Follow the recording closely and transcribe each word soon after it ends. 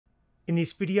In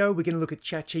this video, we're going to look at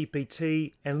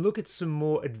ChatGPT and look at some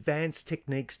more advanced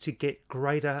techniques to get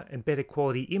greater and better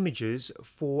quality images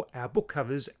for our book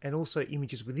covers and also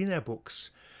images within our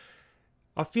books.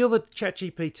 I feel that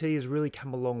ChatGPT has really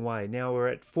come a long way. Now we're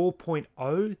at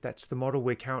 4.0, that's the model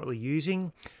we're currently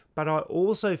using, but I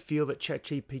also feel that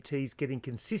ChatGPT is getting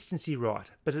consistency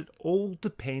right, but it all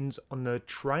depends on the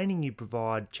training you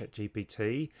provide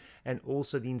ChatGPT and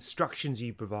also the instructions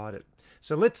you provide it.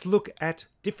 So let's look at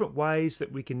different ways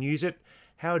that we can use it,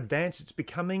 how advanced it's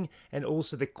becoming, and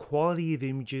also the quality of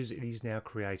images it is now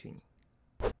creating.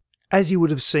 As you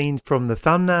would have seen from the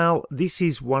thumbnail, this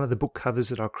is one of the book covers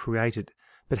that I created.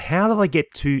 But how did I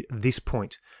get to this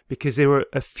point? Because there were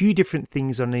a few different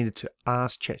things I needed to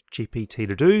ask ChatGPT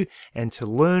to do and to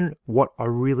learn what I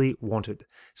really wanted.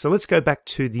 So let's go back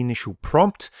to the initial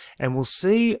prompt and we'll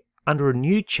see under a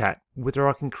new chat whether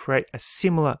I can create a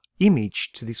similar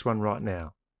image to this one right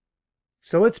now.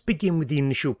 So let's begin with the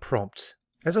initial prompt.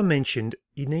 As I mentioned,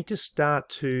 you need to start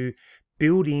to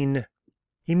build in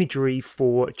imagery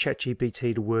for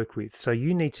ChatGPT to work with. So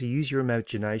you need to use your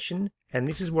imagination, and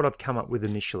this is what I've come up with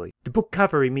initially. The book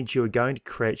cover image you are going to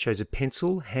create shows a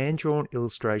pencil, hand-drawn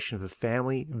illustration of a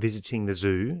family visiting the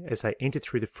zoo as they enter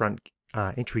through the front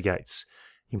entry gates.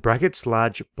 In brackets,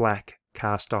 large black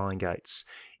cast iron gates.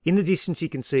 In the distance you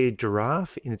can see a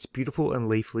giraffe in its beautiful and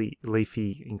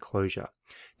leafy enclosure.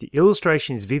 The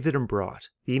illustration is vivid and bright.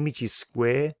 The image is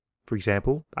square, for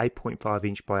example, 8.5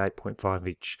 inch by 8.5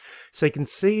 inch. So you can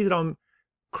see that I'm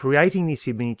creating this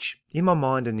image in my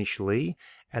mind initially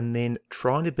and then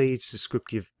trying to be as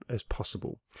descriptive as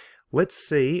possible. Let's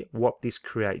see what this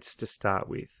creates to start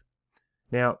with.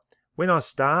 Now, when I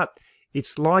start,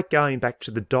 it's like going back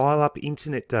to the dial-up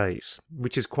internet days,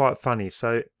 which is quite funny.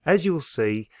 So as you'll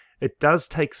see, it does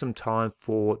take some time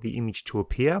for the image to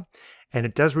appear. And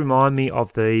it does remind me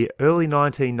of the early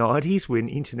 1990s when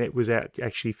internet was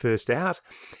actually first out.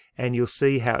 And you'll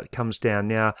see how it comes down.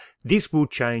 Now, this will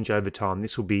change over time.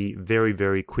 This will be very,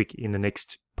 very quick in the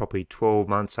next probably 12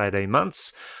 months, 18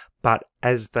 months. But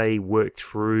as they work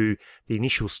through the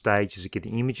initial stages of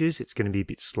getting images, it's going to be a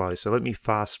bit slow. So let me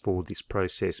fast forward this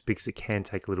process because it can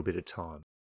take a little bit of time.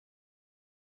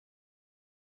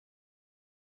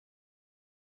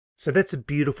 So that's a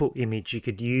beautiful image. You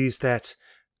could use that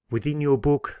within your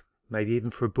book, maybe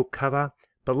even for a book cover.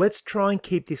 But let's try and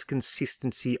keep this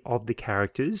consistency of the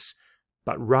characters.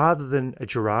 But rather than a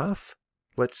giraffe,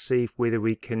 let's see whether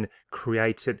we can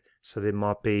create it so there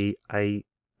might be a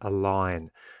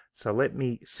lion. So let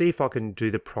me see if I can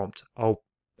do the prompt. I'll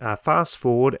fast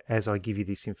forward as I give you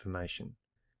this information.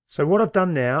 So what I've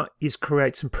done now is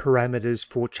create some parameters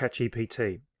for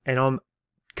ChatGPT, and I'm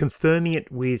confirming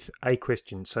it with a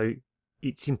question. So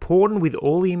it's important with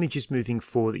all the images moving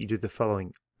forward that you do the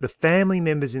following. The family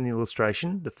members in the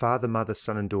illustration, the father, mother,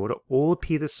 son and daughter, all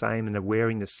appear the same and are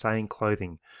wearing the same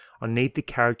clothing. I need the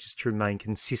characters to remain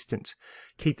consistent.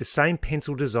 Keep the same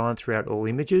pencil design throughout all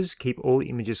images. Keep all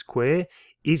images square.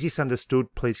 Is this understood?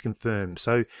 Please confirm.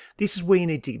 So this is where you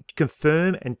need to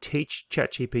confirm and teach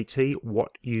ChatGPT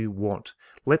what you want.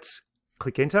 Let's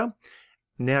click enter.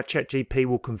 Now ChatGPT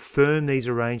will confirm these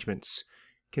arrangements.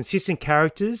 Consistent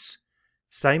characters,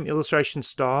 same illustration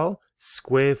style,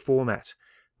 square format.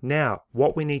 Now,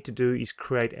 what we need to do is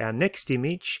create our next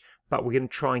image, but we're going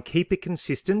to try and keep it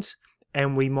consistent,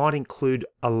 and we might include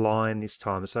a lion this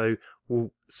time. So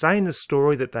we'll say in the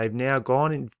story that they've now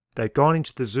gone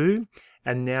into the zoo,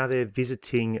 and now they're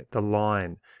visiting the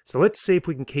lion. So let's see if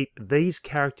we can keep these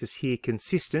characters here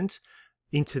consistent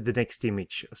into the next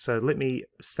image. So let me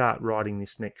start writing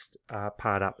this next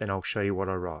part up, and I'll show you what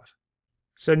I write.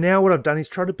 So now what I've done is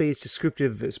try to be as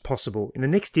descriptive as possible. In the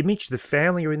next image, the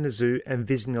family are in the zoo and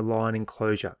visiting the lion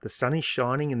enclosure. The sun is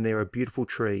shining and there are beautiful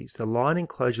trees. The lion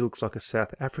enclosure looks like a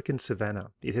South African savanna.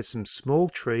 It has some small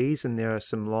trees and there are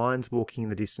some lions walking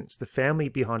in the distance. The family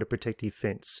behind a protective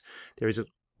fence. There is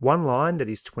one lion that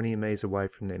is 20 meters away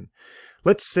from them.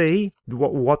 Let's see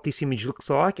what this image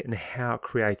looks like and how it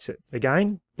creates it.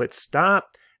 Again, let's start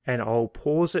and I'll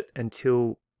pause it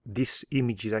until this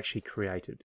image is actually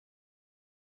created.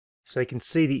 So you can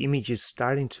see the image is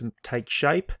starting to take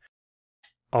shape.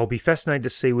 I'll be fascinated to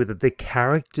see whether the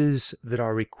characters that I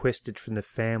requested from the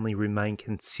family remain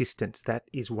consistent. That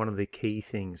is one of the key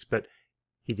things. But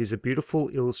it is a beautiful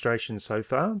illustration so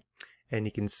far. And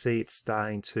you can see it's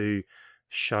starting to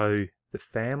show the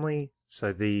family.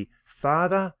 So the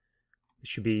father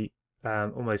should be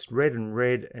almost red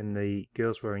and the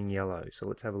girl's wearing yellow. So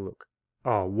let's have a look.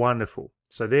 Oh, wonderful.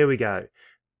 So there we go.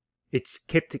 It's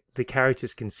kept the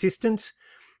characters consistent.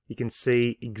 you can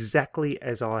see exactly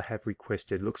as I have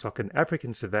requested. It looks like an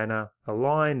African savanna, a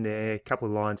lion there, a couple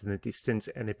of lions in the distance,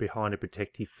 and they're behind a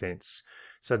protective fence.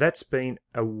 So that's been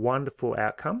a wonderful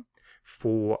outcome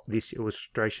for this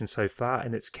illustration so far,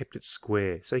 and it's kept it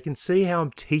square. So you can see how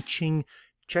I'm teaching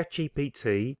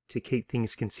ChatGPT to keep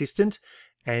things consistent,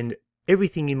 and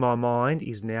everything in my mind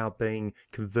is now being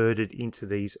converted into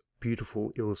these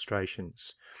beautiful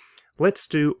illustrations. Let's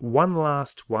do one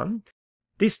last one.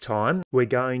 This time we're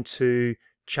going to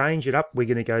change it up. We're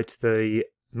going to go to the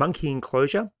monkey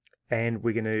enclosure, and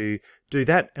we're going to do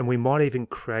that, and we might even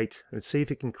create and see if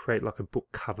it can create like a book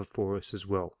cover for us as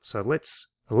well. So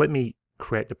let me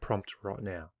create the prompt right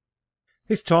now.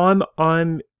 This time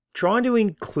I'm trying to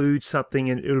include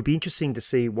something, and it'll be interesting to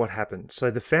see what happens.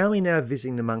 So the family now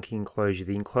visiting the monkey enclosure.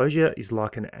 The enclosure is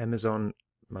like an Amazon,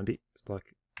 maybe it's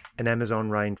like an Amazon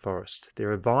rainforest.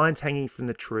 There are vines hanging from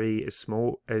the tree as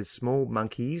small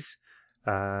monkeys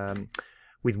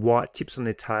with white tips on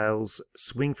their tails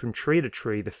swing from tree to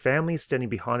tree. The family is standing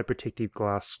behind a protective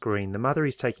glass screen. The mother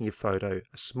is taking a photo.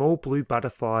 A small blue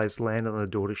butterfly has landed on the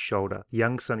daughter's shoulder. The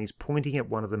young son is pointing at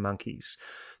one of the monkeys.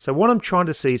 So what I'm trying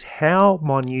to see is how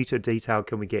minute a detail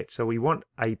can we get. So we want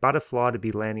a butterfly to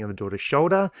be landing on the daughter's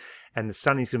shoulder, and the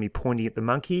son is going to be pointing at the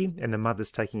monkey, and the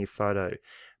mother's taking a photo.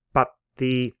 But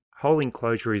the whole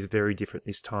enclosure is very different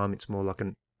this time. It's more like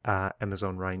an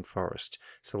Amazon rainforest.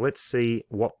 So let's see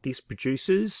what this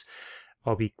produces.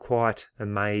 I'll be quite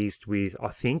amazed with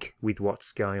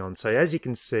what's going on. So as you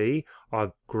can see,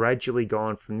 I've gradually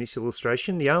gone from this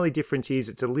illustration. The only difference is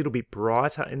it's a little bit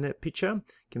brighter in that picture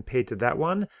compared to that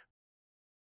one.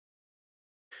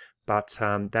 But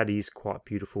that is quite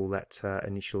beautiful, that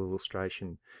initial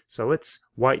illustration. So let's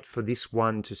wait for this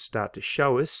one to start to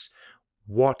show us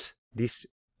what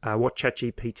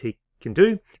ChatGPT can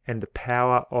do, and the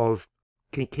power of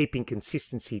keeping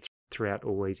consistency throughout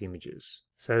all these images.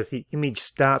 So as the image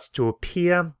starts to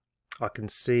appear, I can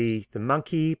see the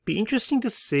monkey. Be interesting to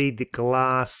see the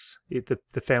glass,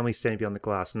 the family standing behind the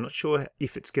glass. I'm not sure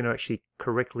if it's going to actually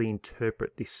correctly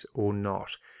interpret this or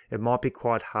not. It might be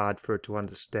quite hard for it to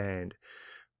understand.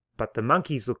 But the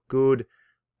monkeys look good.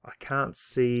 I can't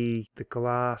see the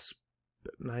glass,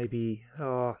 but maybe,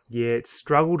 oh yeah, it's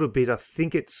struggled a bit. I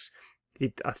think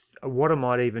what I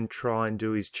might even try and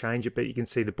do is change it, but you can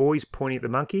see the boy's pointing at the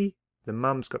monkey, the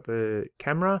mum's got the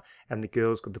camera, and the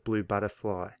girl's got the blue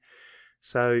butterfly.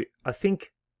 So I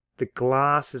think the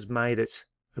glass has made it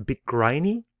a bit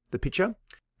grainy, the picture,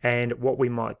 and what we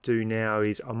might do now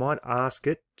is I might ask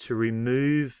it to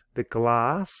remove the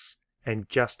glass and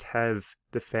just have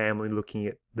the family looking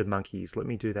at the monkeys. Let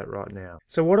me do that right now.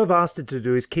 So what I've asked it to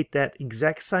do is keep that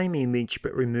exact same image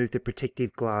but remove the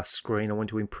protective glass screen. I want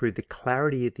to improve the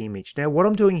clarity of the image. Now what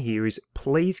I'm doing here is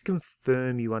please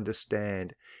confirm you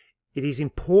understand. It is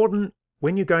important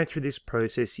when you're going through this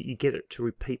process that you get it to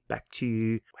repeat back to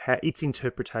you its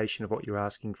interpretation of what you're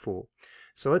asking for.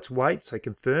 So let's wait. So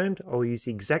confirmed. I'll use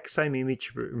the exact same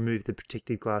image but remove the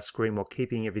protective glass screen while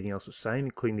keeping everything else the same,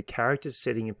 including the characters,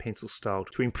 setting, and pencil style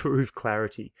to improve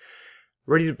clarity.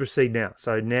 Ready to proceed now.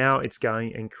 So now it's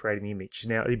going and creating the image.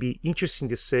 Now it'd be interesting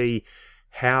to see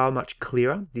how much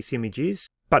clearer this image is.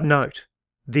 But note,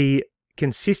 the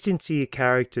consistency of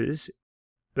characters.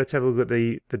 Let's have a look at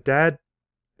the dad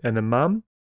and the mum.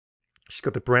 She's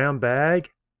got the brown bag,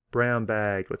 brown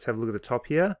bag. Let's have a look at the top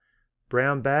here.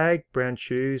 Brown bag, brown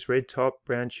shoes, red top,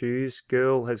 brown shoes.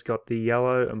 Girl has got the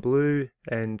yellow and blue,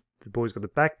 and the boy's got the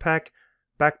backpack,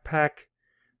 backpack,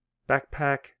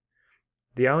 backpack.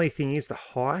 The only thing is the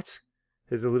height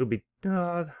is a little bit,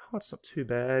 the height's not too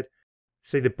bad.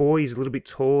 See, the boy is a little bit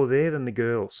taller there than the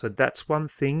girl. So that's one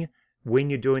thing when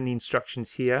you're doing the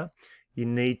instructions here. You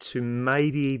need to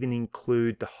maybe even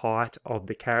include the height of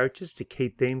the characters to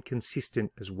keep them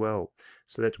consistent as well.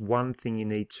 So that's one thing you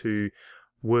need to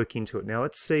work into it. Now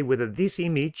let's see whether this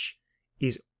image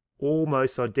is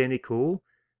almost identical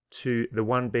to the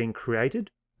one being created,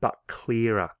 but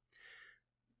clearer.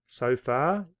 So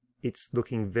far, it's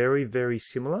looking very, very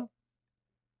similar.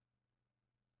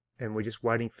 And we're just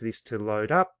waiting for this to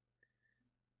load up.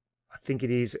 I think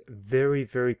it is very,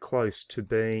 very close to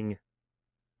being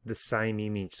the same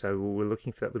image. So we're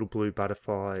looking for that little blue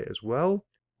butterfly as well.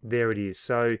 There it is.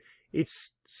 So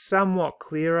it's somewhat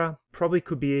clearer, probably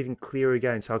could be even clearer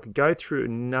again. So I could go through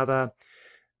another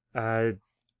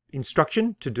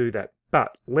instruction to do that.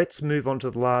 But let's move on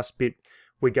to the last bit.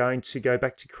 We're going to go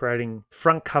back to creating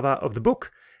front cover of the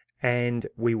book, and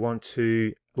we want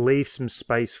to leave some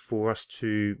space for us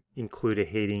to include a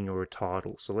heading or a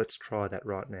title. So let's try that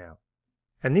right now.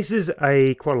 And this is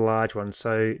quite a large one.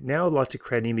 So now I'd like to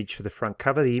create an image for the front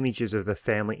cover. The images of the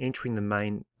family entering the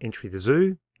main entry of the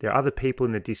zoo. There are other people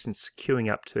in the distance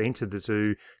queuing up to enter the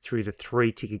zoo through the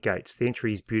 3 ticket gates. The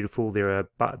entry is beautiful. There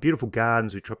are beautiful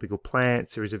gardens with tropical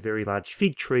plants. There is a very large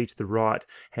fig tree to the right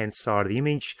hand side of the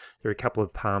image. There are a couple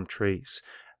of palm trees.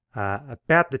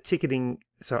 About the ticketing,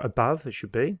 so above it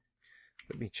should be.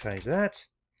 Let me change that.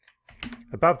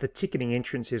 Above the ticketing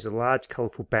entrance is a large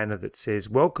colourful banner that says,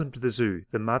 "Welcome to the zoo."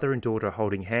 The mother and daughter are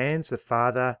holding hands. The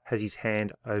father has his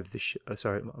hand over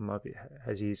the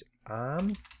has his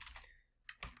arm.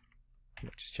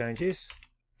 Let's just change this.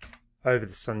 Over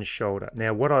the son's shoulder.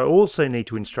 Now, what I also need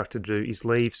to instruct it to do is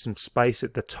leave some space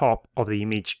at the top of the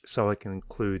image so I can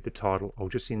include the title. I'll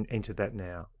just enter that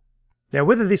now. Now,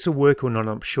 whether this will work or not,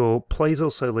 I'm sure. Please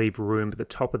also leave room at the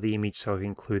top of the image so I can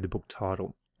include the book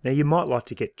title. Now, you might like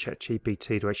to get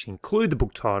ChatGPT to actually include the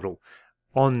book title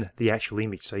on the actual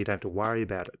image so you don't have to worry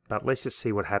about it. But let's just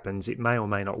see what happens. It may or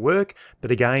may not work.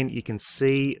 But again, you can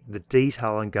see the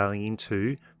detail I'm going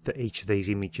into for each of these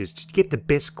images to get the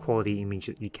best quality image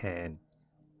that you can.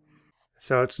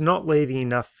 So it's not leaving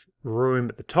enough room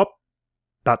at the top,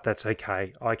 but that's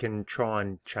okay. I can try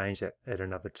and change that at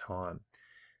another time.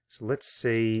 So let's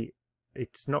see.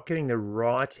 It's not getting the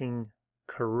writing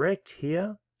correct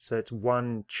here. So it's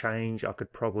one change I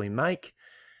could probably make.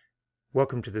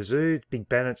 Welcome to the zoo. Big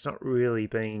banner. It's not really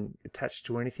being attached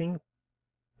to anything,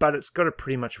 but it's got it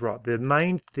pretty much right. The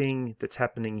main thing that's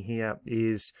happening here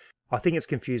is I think it's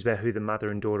confused about who the mother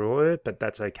and daughter were, but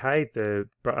that's okay. The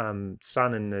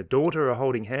son and the daughter are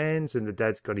holding hands, and the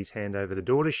dad's got his hand over the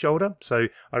daughter's shoulder. So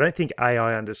I don't think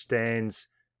AI understands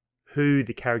who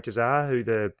the characters are, who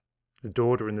the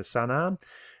daughter and the son are.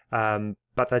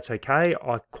 But that's okay.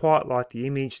 I quite like the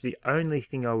image. The only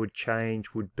thing I would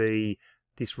change would be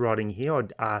this writing here.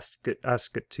 I'd ask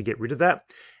it to get rid of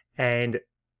that. And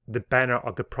the banner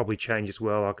I could probably change as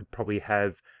well. I could probably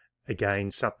have, again,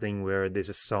 something where there's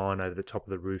a sign over the top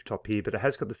of the rooftop here, but it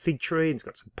has got the fig tree and it's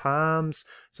got some palms.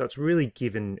 So it's really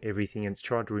given everything and it's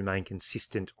tried to remain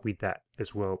consistent with that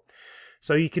as well.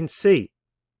 So you can see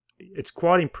it's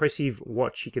quite impressive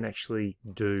what you can actually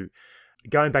do.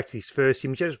 Going back to this first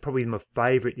image, that was probably my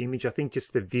favorite image. I think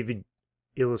just the vivid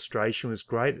illustration was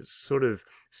great. It sort of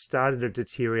started to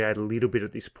deteriorate a little bit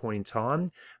at this point in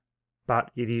time, but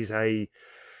it is a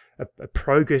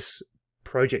progress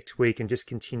project where you can just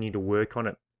continue to work on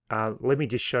it. Let me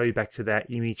just show you back to that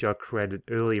image I created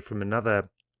earlier from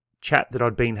another chat that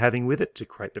I'd been having with it to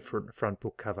create the front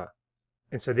book cover.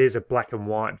 And so there's a black and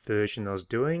white version I was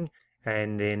doing.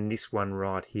 And then this one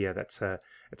right here, that's a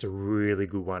really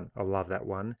good one. I love that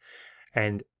one.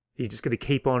 And you're just going to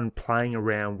keep on playing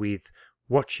around with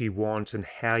what you want and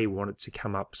how you want it to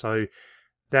come up. So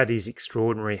that is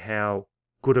extraordinary how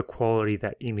good a quality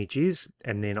that image is.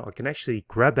 And then I can actually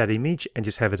grab that image and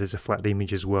just have it as a flat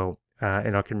image as well.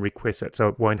 And I can request that so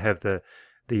it won't have the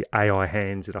AI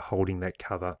hands that are holding that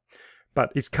cover. But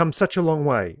it's come such a long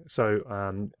way.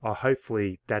 So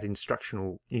hopefully that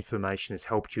instructional information has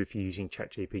helped you if you're using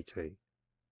ChatGPT.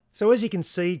 So as you can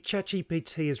see,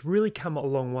 ChatGPT has really come a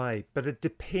long way, but it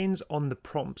depends on the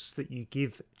prompts that you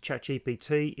give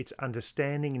ChatGPT, its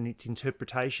understanding and its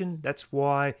interpretation. That's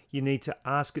why you need to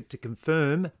ask it to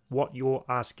confirm what you're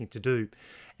asking it to do.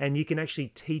 And you can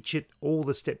actually teach it all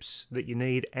the steps that you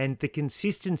need, and the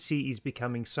consistency is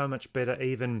becoming so much better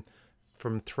even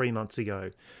from 3 months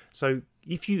ago. So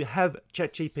if you have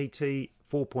ChatGPT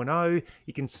 4.0,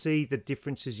 you can see the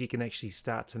differences you can actually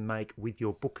start to make with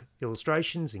your book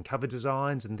illustrations and cover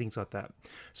designs and things like that.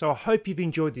 So I hope you've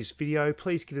enjoyed this video.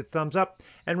 Please give it a thumbs up.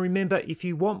 And remember, if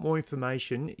you want more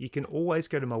information, you can always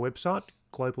go to my website,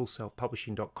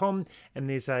 globalselfpublishing.com, and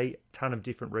there's a ton of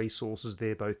different resources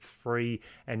there, both free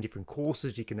and different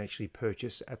courses you can actually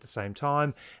purchase at the same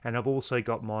time. And I've also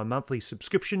got my monthly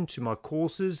subscription to my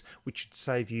courses, which should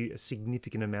save you a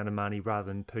significant amount of money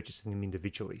rather than purchasing them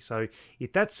individually. So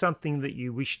if that's something that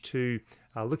you wish to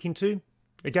look into,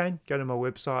 again, go to my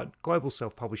website,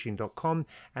 globalselfpublishing.com,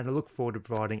 and I look forward to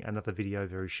providing another video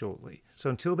very shortly. So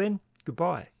until then,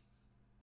 goodbye.